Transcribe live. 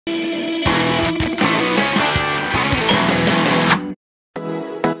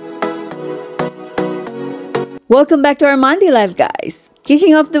Welcome back to our Monday Live, guys.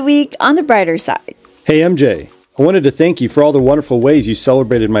 Kicking off the week on the brighter side. Hey MJ, I wanted to thank you for all the wonderful ways you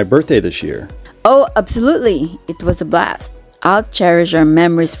celebrated my birthday this year. Oh, absolutely. It was a blast. I'll cherish our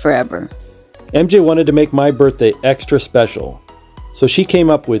memories forever. MJ wanted to make my birthday extra special, so she came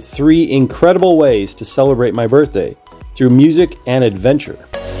up with 3 incredible ways to celebrate my birthday through music and adventure.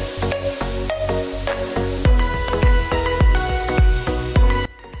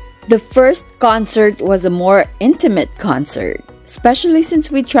 The first concert was a more intimate concert, especially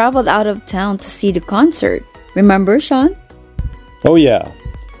since we traveled out of town to see the concert. Remember, Sean? Oh yeah,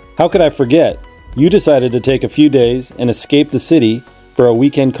 how could I forget? You decided to take a few days and escape the city for a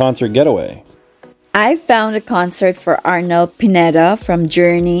weekend concert getaway. I found a concert for Arnel Pineda from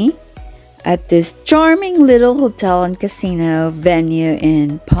Journey at this charming little hotel and casino venue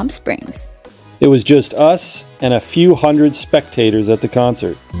in Palm Springs. It was just us and a few hundred spectators at the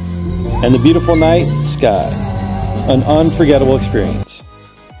concert. And the beautiful night sky. An unforgettable experience.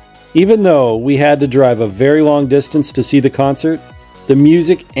 Even though we had to drive a very long distance to see the concert, the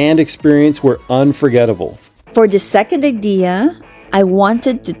music and experience were unforgettable. For the second idea, I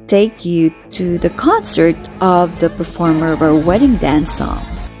wanted to take you to the concert of the performer of our wedding dance song.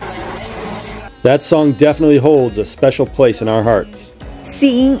 That song definitely holds a special place in our hearts.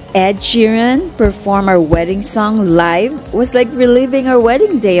 Seeing Ed Sheeran perform our wedding song live was like reliving our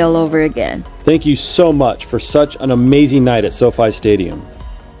wedding day all over again. Thank you so much for such an amazing night at SoFi Stadium.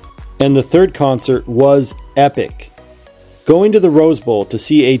 And the third concert was epic. Going to the Rose Bowl to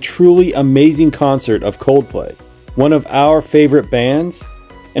see a truly amazing concert of Coldplay, one of our favorite bands,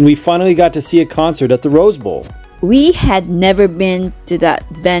 and we finally got to see a concert at the Rose Bowl. We had never been to that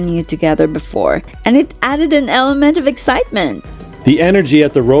venue together before, and it added an element of excitement. The energy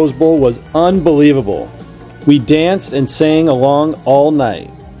at the Rose Bowl was unbelievable. We danced and sang along all night.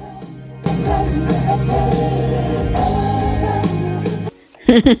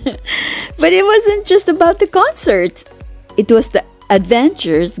 But it wasn't just about the concerts. It was the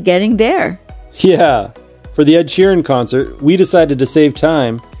adventures getting there. Yeah, for the Ed Sheeran concert, we decided to save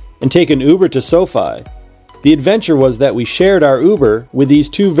time and take an Uber to SoFi. The adventure was that we shared our Uber with these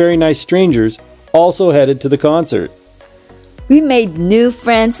 2 very nice strangers also headed to the concert. We made new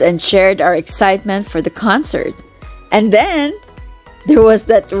friends and shared our excitement for the concert. And then there was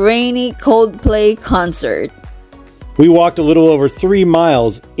that rainy Coldplay concert. We walked a little over 3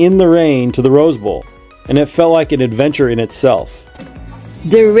 miles in the rain to the Rose Bowl, and it felt like an adventure in itself.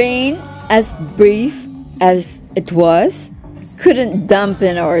 The rain, as brief as it was, couldn't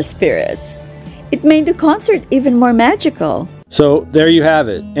dampen our spirits. It made the concert even more magical. So there you have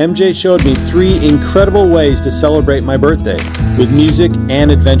it. MJ showed me 3 incredible ways to celebrate my birthday with music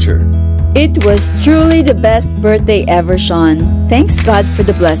and adventure. It was truly the best birthday ever, Sean. Thanks God for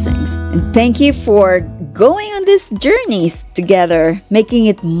the blessings. And thank you for going on these journeys together, making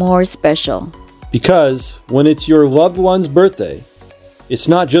it more special. Because when it's your loved one's birthday, it's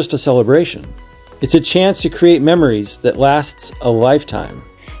not just a celebration. It's a chance to create memories that lasts a lifetime.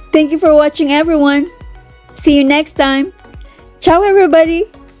 Thank you for watching, everyone. See you next time. Ciao, everybody.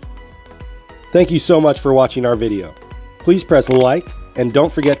 Thank you so much for watching our video. Please press like and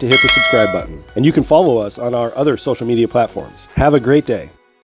don't forget to hit the subscribe button. And you can follow us on our other social media platforms. Have a great day.